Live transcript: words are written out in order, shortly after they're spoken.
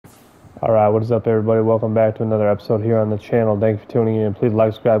All right, what is up, everybody? Welcome back to another episode here on the channel. Thanks for tuning in. Please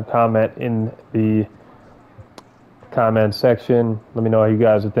like, subscribe, comment in the comment section. Let me know how you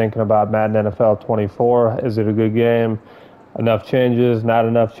guys are thinking about Madden NFL 24. Is it a good game? Enough changes? Not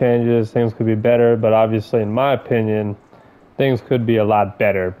enough changes? Things could be better, but obviously, in my opinion, things could be a lot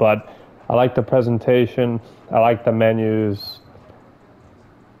better. But I like the presentation. I like the menus.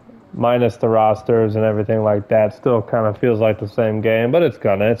 Minus the rosters and everything like that, still kind of feels like the same game, but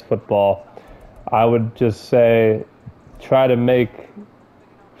it's football. I would just say try to make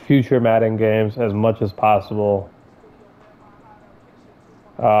future Madden games as much as possible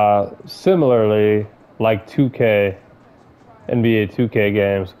similarly like 2K, NBA 2K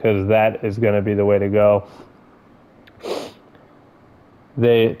games, because that is going to be the way to go.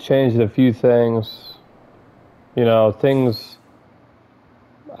 They changed a few things, things.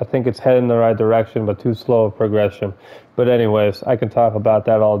 I think it's heading in the right direction, but too slow of progression. But anyways, I can talk about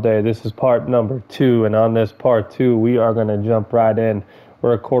that all day. This is part number 2, and on this part 2, we are going to jump right in.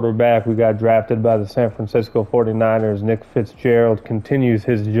 We're a quarterback. We got drafted by the San Francisco 49ers. Nick Fitzgerald continues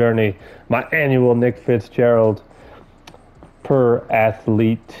his journey. My annual Nick Fitzgerald per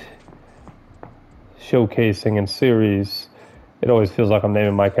athlete showcasing and series. It always feels like I'm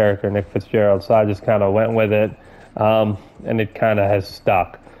naming my character Nick Fitzgerald, so I just kind of went with it, and it kind of has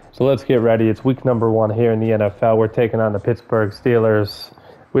stuck. So let's get ready. It's week number 1 here in the NFL. We're taking on the Pittsburgh Steelers.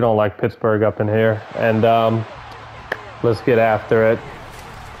 We don't like Pittsburgh up in here. And let's get after it.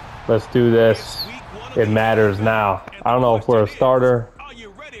 Let's do this. It matters now. I don't know if we're a starter. I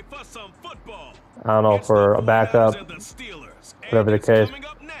don't know if we're a backup. Whatever the case.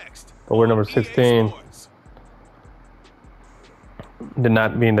 But we're number 16. Did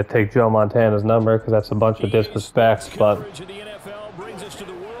not mean to take Joe Montana's number because that's a bunch of disrespect, but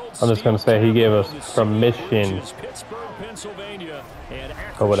I'm just going to say he gave us permission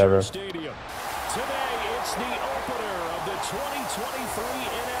or whatever.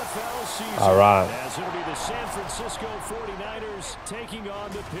 All right. As it'll be the San Francisco 49ers taking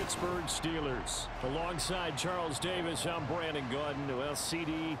on the Pittsburgh Steelers. Alongside Charles Davis, I'm Brandon Gordon. Well,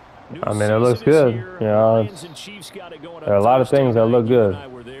 CD. I mean, it looks good. There are a lot of things that look good.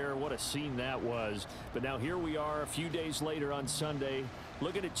 What a scene that was. But now here we are a few days later on Sunday,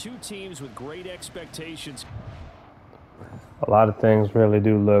 looking at two teams with great expectations. A lot of things really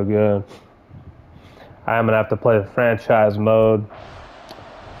do look good. I'm going to have to play the franchise mode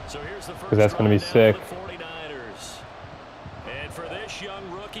because that's going to be sick. And for this young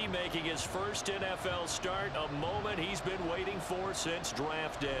rookie making his first NFL start, a moment he's been waiting for since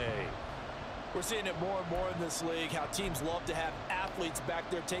draft day. We're seeing it more and more in this league, how teams love to have athletes back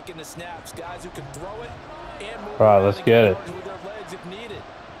there taking the snaps, guys who can throw it and move around let's get it with their legs if needed.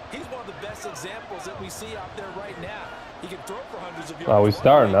 He's one of the best examples that we see out there right now. He can throw for hundreds of yards. Oh, we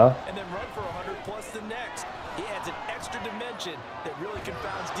starting now. And then run for 100 plus the next. He adds an extra dimension that really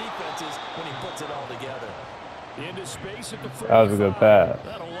confounds defenses when he puts it all together. Into space at the 45. That was a good pass.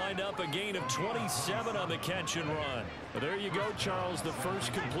 That'll wind up a gain of 27 on the catch and run. But there you go, Charles, the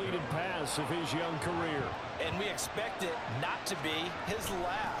first completed pass of his young career. And we expect it not to be his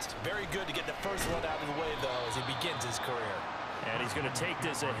last. Very good to get the first one out of the way, though, as he begins his career. And he's going to take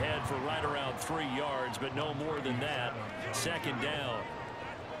this ahead for right around 3 yards, but no more than that. Second down.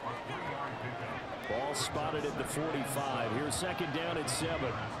 Ball spotted at the 45. Here's second down at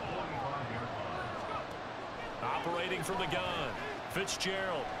 7. Operating from the gun.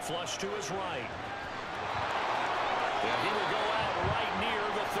 Fitzgerald flush to his right. And he will go out right near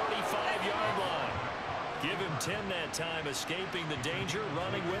the 35-yard line. Give him 10 that time, escaping the danger,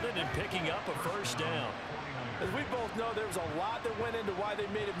 running with it, and picking up a first down. As we both know, there's a lot that went into why they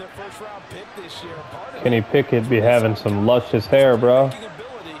made him their first-round pick this year. Kenny Pickett be having some luscious hair, bro.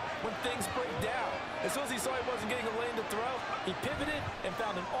 When things break down. As soon as he saw he wasn't getting a lane to throw, he pivoted and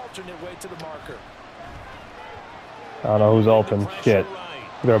found an alternate way to the marker. I don't know who's open. Shit.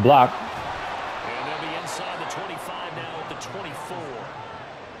 They're blocked. And they'll be inside the 25 now at the 24.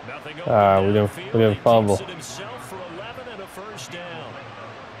 Nothing We didn't fumble. Himself for 11 and a first down.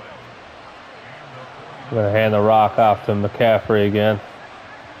 I'm going to hand the rock off to McCaffrey again.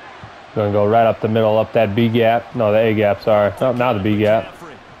 Going to go right up the middle, up that B gap. No, the A gap, sorry. No, now the B gap.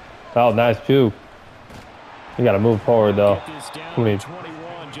 Oh, nice juke. You got to move forward, though. Too many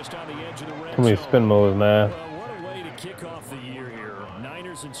spin moves, man. Kick off the year here,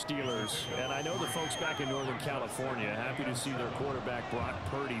 Niners and Steelers, and I know the folks back in Northern California happy to see their quarterback Brock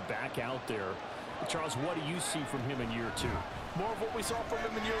Purdy back out there. Charles, what do you see from him in year 2? More of what we saw from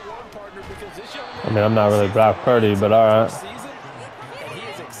him in year 1, partner, because this young man, I mean, I'm not really Brock Purdy, but all right. And he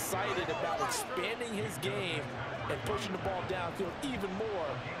is excited about expanding his game and pushing the ball downfield even more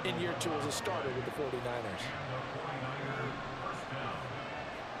in year 2 as a starter with the 49ers.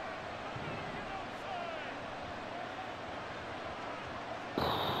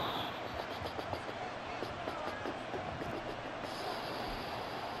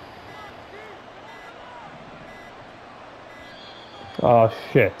 Oh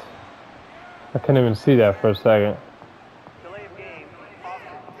shit. I couldn't even see that for a second.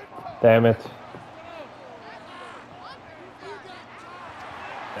 Damn it.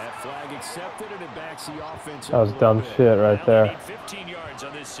 That flag accepted, and it backs the offense. That was dumb shit right there. Now they need 15 yards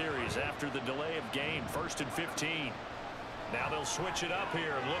on this series after the delay of game. 1st and 15. Now they'll switch it up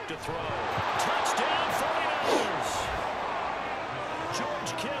here and look to throw. Touchdown 49ers!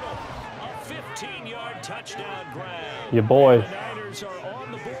 George Kittle, a 15-yard touchdown grab. Your boy. And the Niners are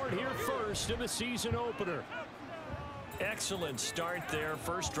on the board here first in the season opener. Excellent start there.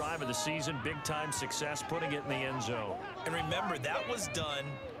 First drive of the season. Big-time success putting it in the end zone. And remember, that was done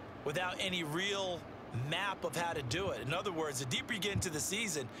without any real map of how to do it. In other words, the deeper you get into the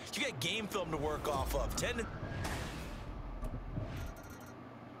season, you got game film to work off of.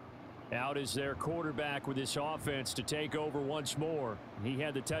 Out is their quarterback with this offense to take over once more. He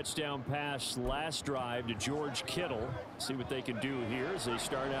had the touchdown pass last drive to George Kittle. See what they can do here as they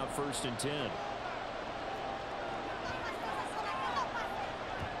start out 1st and 10.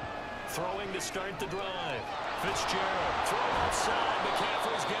 Throwing to start the drive. Fitzgerald throwing outside.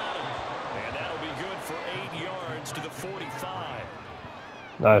 McCaffrey's got him. And that'll be good for 8 yards to the 45.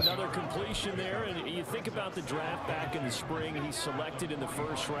 Nice. Another completion there, and you think about the draft back in the spring. He's selected in the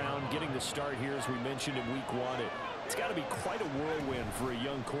 1st round, getting the start here, as we mentioned in week 1. It's got to be quite a whirlwind for a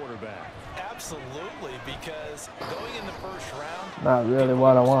young quarterback. Absolutely, because going in the 1st round, Not really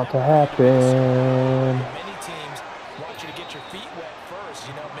what I want to happen. Many teams want you to get your feet wet first,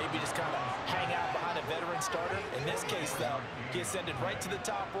 you know, maybe just kind of hang out behind a veteran starter. In this case, though, he ascended right to the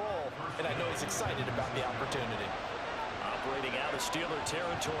top role, and I know he's excited about the opportunity. Operating out of Steeler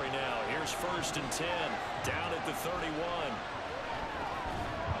territory now. Here's 1st and 10, down at the 31.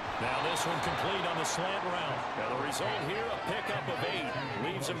 Now this one complete on the slant route. Now the result here, a pickup of 8.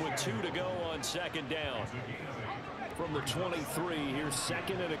 Leaves him with 2 to go on 2nd down. From the 23, here's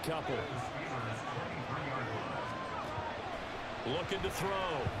 2nd and a couple. Looking to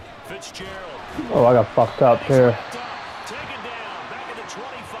throw. Fitzgerald. Oh, I got fucked up here. Taken down, back at the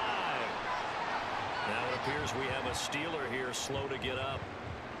 25. Now it appears we have a Steeler here slow to get up.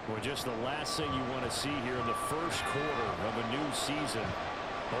 Well, just the last thing you want to see here in the 1st quarter of a new season.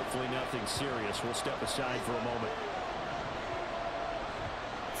 Hopefully nothing serious. We'll step aside for a moment.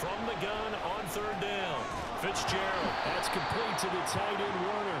 From the gun on 3rd down. Fitzgerald. That's complete to the tight end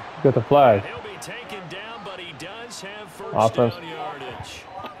Warner. Get the flag. He'll be taken down, but he does have 1st Offense. down yardage.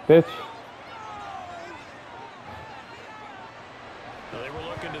 Bitch. They were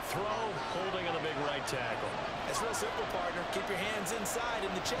looking to throw, holding on the big right tackle. It's real simple, partner. Keep your hands inside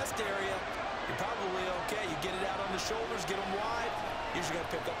in the chest area. You're probably okay. You get it out on the shoulders, get them wide. Usually going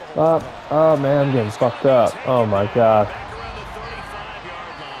to pick up a hold. Oh man, I'm getting fucked up. Oh my god. Back around the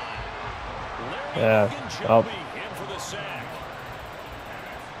 35-yard line. Yeah. Oh. In for the sack.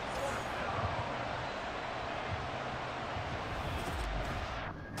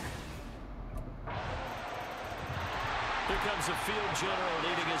 Here comes the field general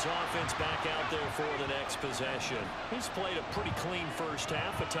leading his offense back out there for the next possession. He's played a pretty clean 1st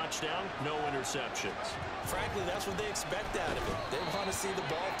half, a touchdown, no interceptions. Frankly, that's what they expect out of it. They want to see the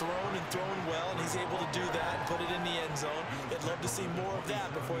ball thrown and thrown well, and he's able to do that and put it in the end zone. They'd love to see more of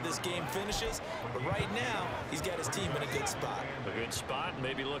that before this game finishes, but right now, he's got his team in a good spot. A good spot,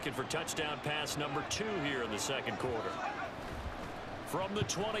 maybe looking for touchdown pass number 2 here in the 2nd quarter. From the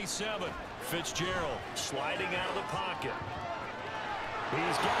 27, Fitzgerald sliding out of the pocket.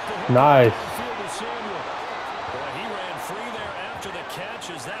 He's got the nice. Boy, he ran free there after the catch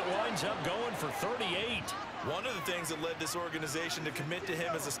as that winds up going for 38. One of the things that led this organization to commit to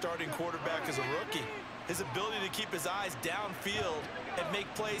him as a starting quarterback as a rookie, his ability to keep his eyes downfield and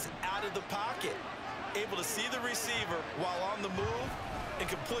make plays out of the pocket. Able to see the receiver while on the move and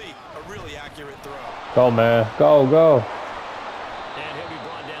complete a really accurate throw. Go, man. Go, go. And he'll be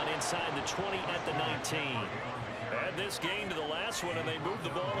brought down inside the 20 at the 19. Add this game to the last one, and they moved the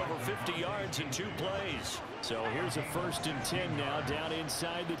ball over 50 yards in 2 plays. So here's a 1st and 10 now, down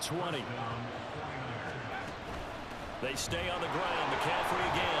inside the 20. They stay on the ground. McCaffrey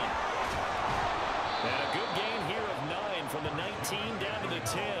again. And a good gain here of 9 from the 19 down to the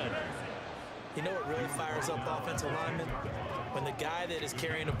 10. You know what really fires up offensive linemen? When the guy that is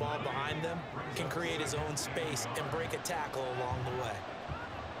carrying the ball behind them can create his own space and break a tackle along the way.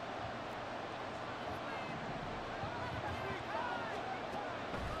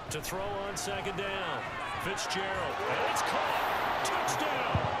 To throw on second down. Fitzgerald. And it's caught.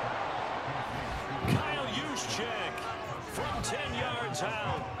 Touchdown. Kyle Juszczyk from 10 yards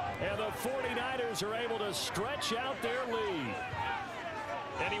out. And the 49ers are able to stretch out their lead.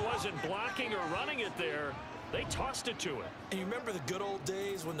 And he wasn't blocking or running it there. They tossed it to him. And you remember the good old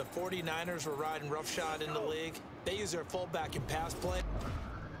days when the 49ers were riding roughshod in the league? They used their fullback in pass play.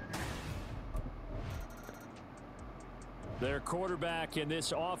 Their quarterback in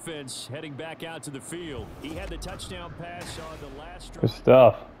this offense heading back out to the field. He had the touchdown pass on the last drive. Good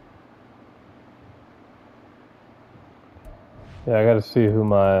stuff. Yeah, I got to see who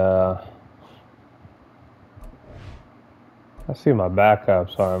my I see my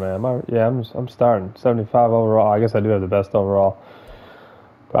backups are, man. I'm starting 75 overall. I guess I do have the best overall.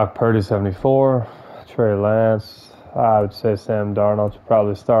 Brock Purdy 74, Trey Lance. I would say Sam Darnold should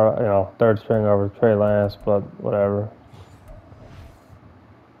probably start, third string over Trey Lance, but whatever.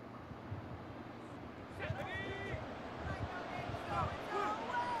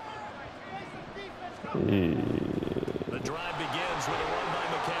 The drive begins with a run by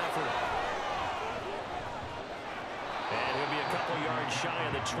McCaffrey. And he'll be a couple yards shy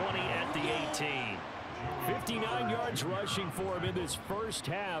of the 20 at the 18. 59 yards rushing for him in this first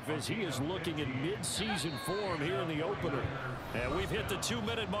half as he is looking in mid-season form here in the opener. And we've hit the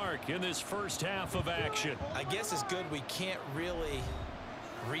 2-minute mark in this first half of action. I guess it's good we can't really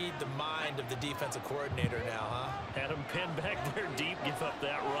read the mind of the defensive coordinator now, huh? Had him pinned back there deep, give up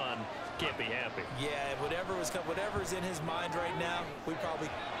that run. Can't be happy. Yeah, whatever's in his mind right now, we probably...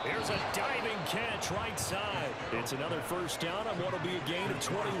 Here's a diving catch right side. It's another first down on what will be a gain of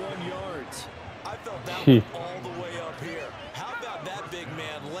 21 yards. I felt that one all the way up here. How about that big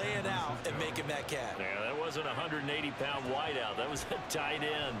man laying out and making that catch? Yeah, that wasn't a 180-pound wideout. That was a tight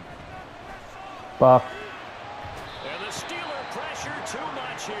end. Bop. And the Steeler pressure too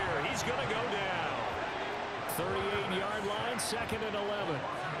much here. He's going to go down. 38-yard line, 2nd and 11.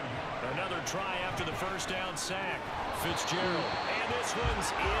 Another try after the first down sack. Fitzgerald. And this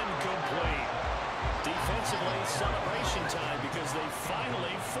one's incomplete. Defensively, celebration time because they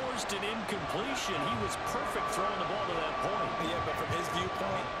finally forced an incompletion. He was perfect throwing the ball to that point. Yeah, but from his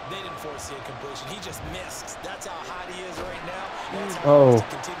viewpoint, they didn't force the incompletion. He just missed. That's how hot he is right now. That's how he wants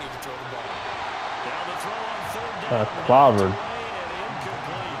to continue to throw the ball. Now the throw on third down. Clobbered.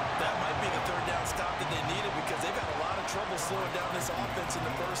 That might be the third down stop that they needed because they've had a lot of trouble slowing down this offense in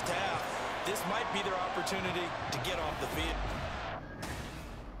the first half. This might be their opportunity to get off the field.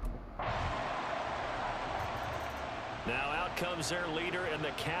 Now out comes their leader and the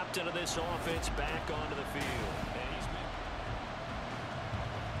captain of this offense back onto the field.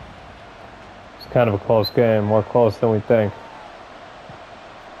 It's kind of a close game, more close than we think.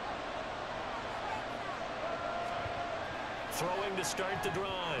 Throwing to start the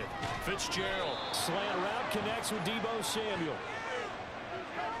drive. Fitzgerald, slant route, connects with Deebo Samuel.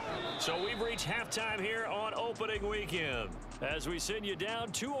 So we've reached halftime here on opening weekend as we send you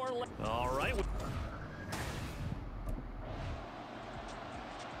down to our left. All right.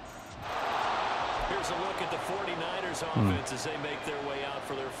 Here's a look at the 49ers offense as they make their way out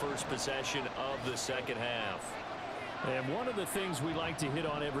for their first possession of the second half. And one of the things we like to hit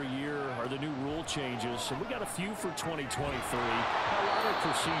on every year are the new rule changes. And we got a few for 2023. A lot are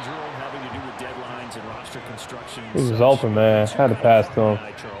procedural, having to do with deadlines and roster construction. He was open, man. Had to pass to him.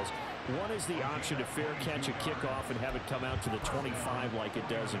 Charles. One is the option to fair catch a kickoff and have it come out to the 25 like it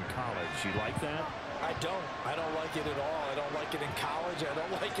does in college. You like that? I don't like it at all. I don't like it in college. I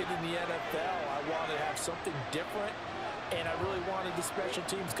don't like it in the NFL. I want to have something different, and I really wanted the special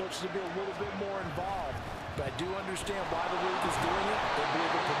teams coaches to be a little bit more involved. But I do understand why the league is doing it. They'll be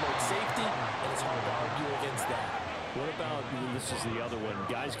able to promote safety, and it's hard to argue against that. What about, this is the other one,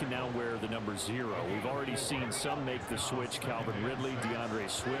 guys can now wear the number 0. We've already seen some make the switch. Calvin Ridley, DeAndre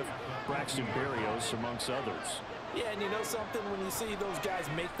Swift, Braxton Berrios, amongst others. Yeah, and you know something? When you see those guys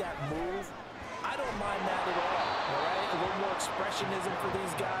make that move, I don't mind that at all right? A little more expressionism for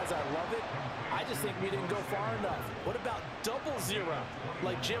these guys. I love it. I just think we didn't go far enough. What about 00,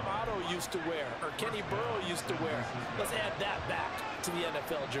 like Jim Otto used to wear or Kenny Burrow used to wear? Let's add that back to the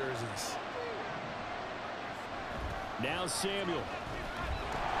NFL jerseys. Now Samuel.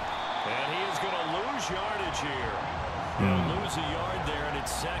 And he is going to lose yardage here. He'll lose a yard there, and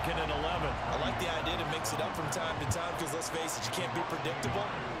it's 2nd and 11. I like the idea to mix it up from time to time because, let's face it, you can't be predictable.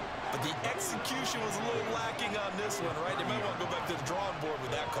 But the execution was a little lacking on this one, right? They might want to go back to the drawing board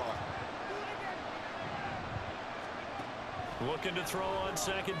with that call. Looking to throw on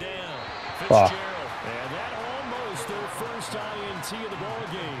 2nd down. Fitzgerald. And that almost their first INT of the ball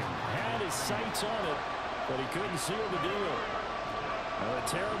game. Had his sights on it, but he couldn't seal the deal. The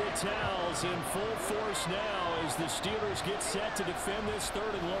terrible towels in full force now as the Steelers get set to defend this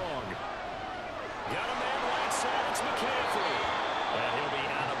 3rd and long. Got a man right side. It's McCaffrey. And he'll be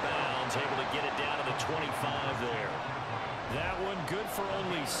out of bounds, able to get it down to the 25 there. That one good for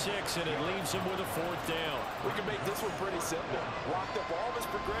only 6, and it leaves him with a 4th down. We can make this one pretty simple. Locked up all of his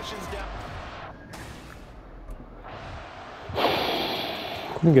progressions down.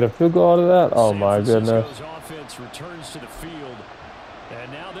 Can you get a field goal out of that? Oh my goodness. Offense returns to the field,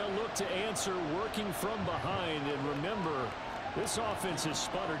 and now they'll look to answer working from behind. And remember, this offense has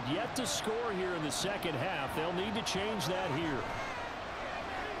sputtered yet to score here in the 2nd half. They'll need to change that here.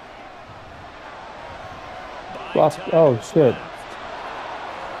 Oh shit.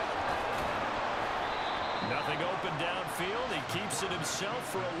 Nothing open downfield. He keeps it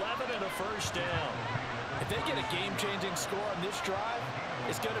himself for 11 and a 1st down. If they get a game-changing score on this drive,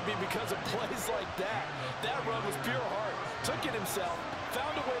 it's going to be because of plays like that. That run was pure heart. Took it himself,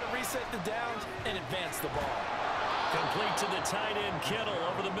 found a way to reset the downs, and advance the ball. Complete to the tight end, Kittle,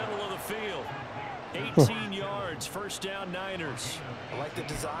 over the middle of the field. 18 yards, 1st down, Niners. I like the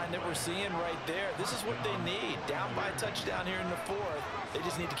design that we're seeing right there. This is what they need. Down by a touchdown here in the 4th. They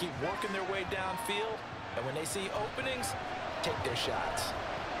just need to keep working their way downfield. And when they see openings, take their shots.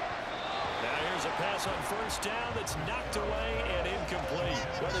 Now here's a pass on 1st down that's knocked away and incomplete.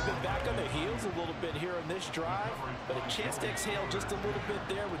 Well, they've been back on their heels a little bit here in this drive, but a chance to exhale just a little bit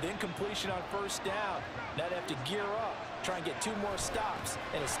there with incompletion on 1st down. Now they have to gear up, try and get 2 more stops,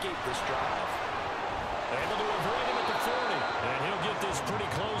 and escape this drive. Able to avoid him at the 40. And he'll get this pretty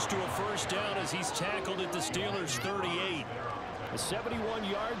close to a 1st down as he's tackled at the Steelers' 38. 71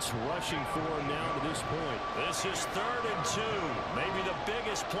 yards rushing for him now to this point. This is 3rd and 2. Maybe the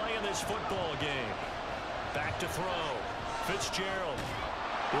biggest play in this football game. Back to throw. Fitzgerald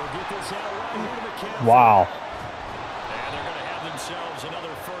will get this out right here to McCaffrey. Wow. And they're going to have themselves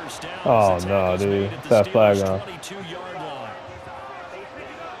another 1st down. Oh no, dude. That flag on. 22-yard line.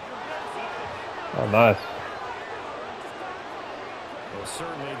 Oh, nice. Well,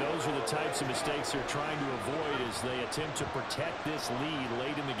 certainly those are the types of mistakes they're trying to avoid as they attempt to protect this lead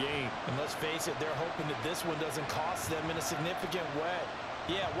late in the game. And let's face it, they're hoping that this one doesn't cost them in a significant way.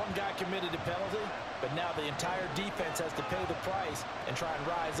 Yeah, one guy committed a penalty, but now the entire defense has to pay the price and try and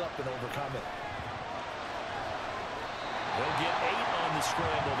rise up and overcome it. They'll get 8 on the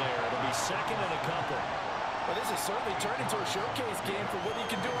scramble there. It'll be 2nd and a couple. Well, this has certainly turned into a showcase game for what he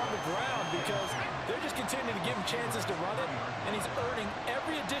can do on the ground because they're just continuing to give him chances to run it, and he's earning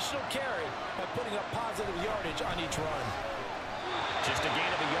every additional carry by putting up positive yardage on each run. Just a gain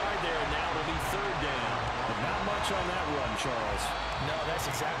of a yard there, and now it'll be 3rd down. But not much on that run, Charles. No, that's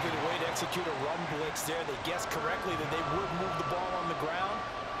exactly the way to execute a run blitz there. They guessed correctly that they would move the ball on the ground,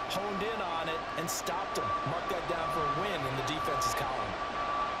 honed in on it, and stopped them. Mark that down for a win in the defense's column.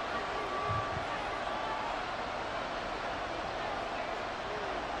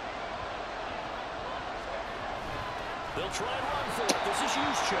 They'll try and run for it. This is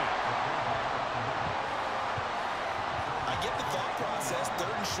Juszczyk. I get the thought process. 3rd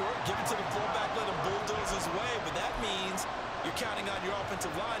and short, give it to the fullback, let him bulldoze his way. But that means you're counting on your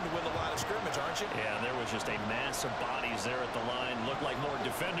offensive line to win the line of scrimmage, aren't you? Yeah, there was just a mass of bodies there at the line. Looked like more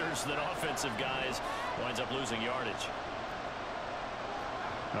defenders than offensive guys. Winds up losing yardage.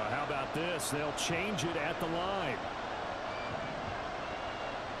 Now, how about this? They'll change it at the line.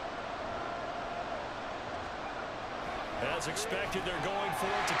 As expected, they're going for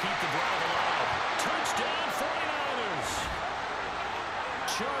it to keep the drive alive. Touchdown, 49ers.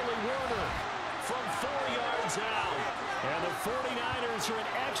 Charlie Warner from 4 yards out. And the 49ers are an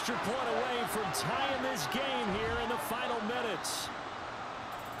extra point away from tying this game here in the final minutes.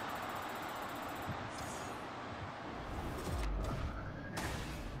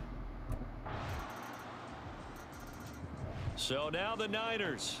 So now the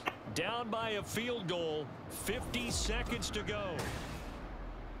Niners down by a field goal, 50 seconds to go.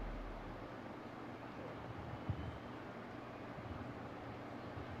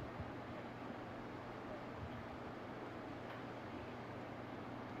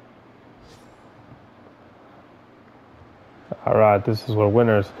 All right, this is where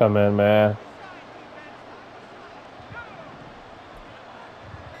winners come in, man.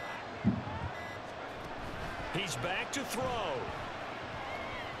 He's back to throw.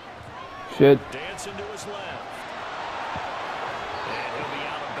 Shit. Dancing to his left. And he'll be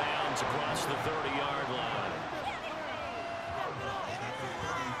out of bounds across the 30-yard line.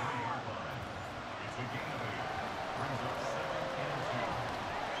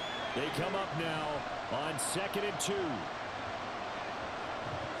 They come up now on 2nd and 2.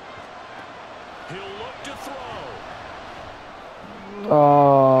 He'll look to throw.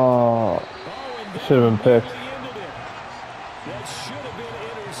 Oh, should have been picked. That should have been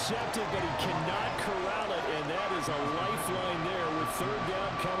intercepted, but he cannot corral it, and that is a lifeline there with third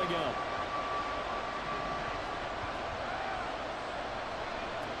down coming up.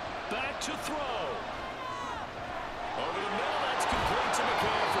 Back to throw. Over the middle, that's complete to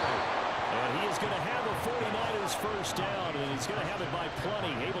McCaffrey. And he is going to have a 49ers first down, and he's going to have it by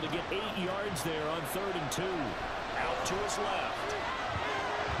plenty. Able to get 8 yards there on 3rd and 2. Out to his left.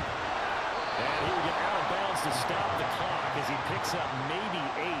 And he will get out of bounds to stop the clock as he picks up maybe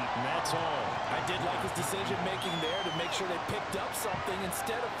 8, and that's all. I did like his decision-making there to make sure they picked up something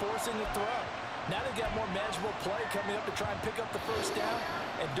instead of forcing the throw. Now they got more manageable play coming up to try and pick up the first down,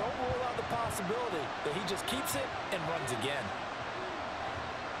 and don't rule out the possibility that he just keeps it and runs again.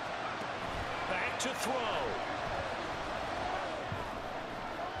 Back to throw.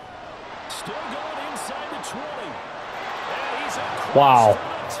 Still going inside the 20. And he's across Wow. for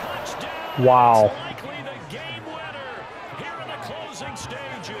a touchdown. Wow. It's likely the game winner here in the closing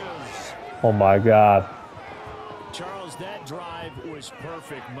stages. Oh my God. Charles, that drive was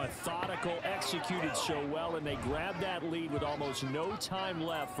perfect. Methodical, executed so well, and they grabbed that lead with almost no time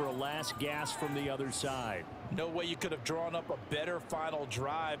left for a last gasp from the other side. No way you could have drawn up a better final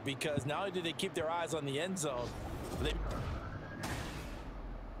drive, because not only did they keep their eyes on the end zone, they...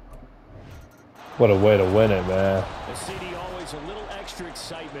 What a way to win it, man. The city always a little extra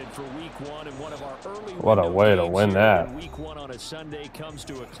excitement for week 1, and one of our early What a way to win that. Week 1 on a Sunday comes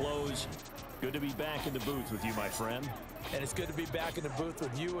to a close. Good to be back in the booth with you, my friend. And it's good to be back in the booth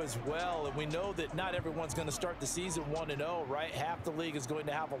with you as well. And we know that not everyone's going to start the season 1-0, right? Half the league is going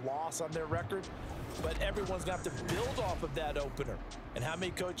to have a loss on their record. But everyone's going to have to build off of that opener. And how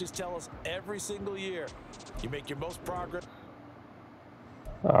many coaches tell us every single year, you make your most progress.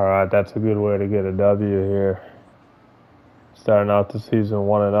 All right, that's a good way to get a W here. Starting out the season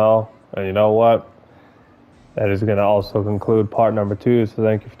 1-0. And you know what? That is going to also conclude part number 2. So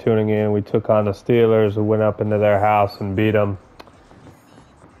thank you for tuning in. We took on the Steelers. We went up into their house and beat them.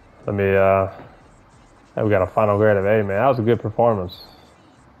 We got a final grade of A, man. That was a good performance.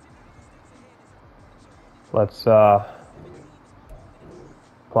 Let's apply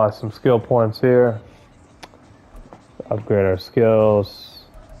some skill points here. Upgrade our skills.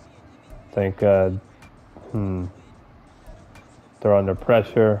 I think they're under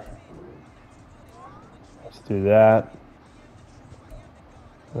pressure. Let's do that.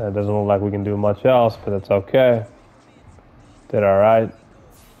 That doesn't look like we can do much else, but it's okay. Did all right. A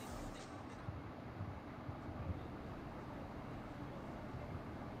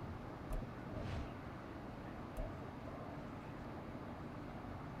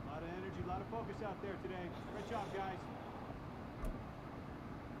lot of energy, a lot of focus out there today. Great job, guys.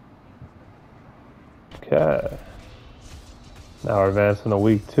 Okay. Now we're advancing to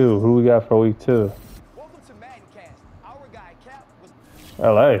week 2. Who do we got for week 2? Welcome to Madden Cast. Our guy Cap was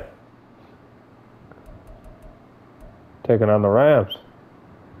LA. Taking on the Rams.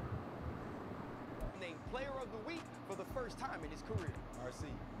 named Player of the Week for the first time in his career. RC,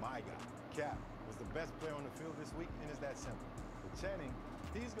 my guy, Cap, was the best player on the field this week, and it's that simple. With Channing,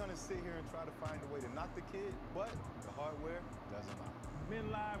 he's going to sit here and try to find a way to knock the kid, but the hardware doesn't lie. Men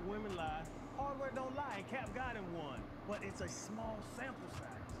lie, women lie. Hardware don't lie, and Cap got him one. But it's a small sample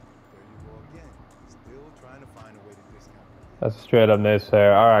size. There you go again. Still trying to find a way to discount it. That's a straight up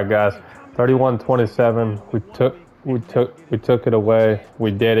naysayer. All right, guys. 31-27. We took it away.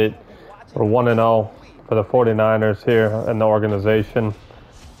 We did it. We're 1-0 for the 49ers here in the organization.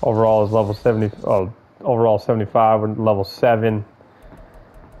 Overall is level 70. Oh, overall 75. We're level 7.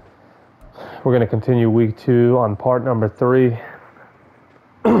 We're going to continue week 2 on part number 3.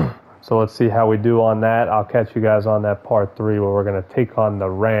 So let's see how we do on that. I'll catch you guys on that part 3 where we're going to take on the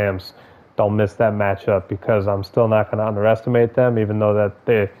Rams. Don't miss that matchup, because I'm still not going to underestimate them, even though that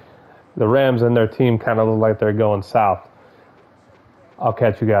the Rams and their team kind of look like they're going south. I'll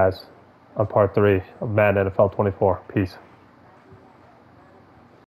catch you guys on part 3 of Madden NFL 24. Peace.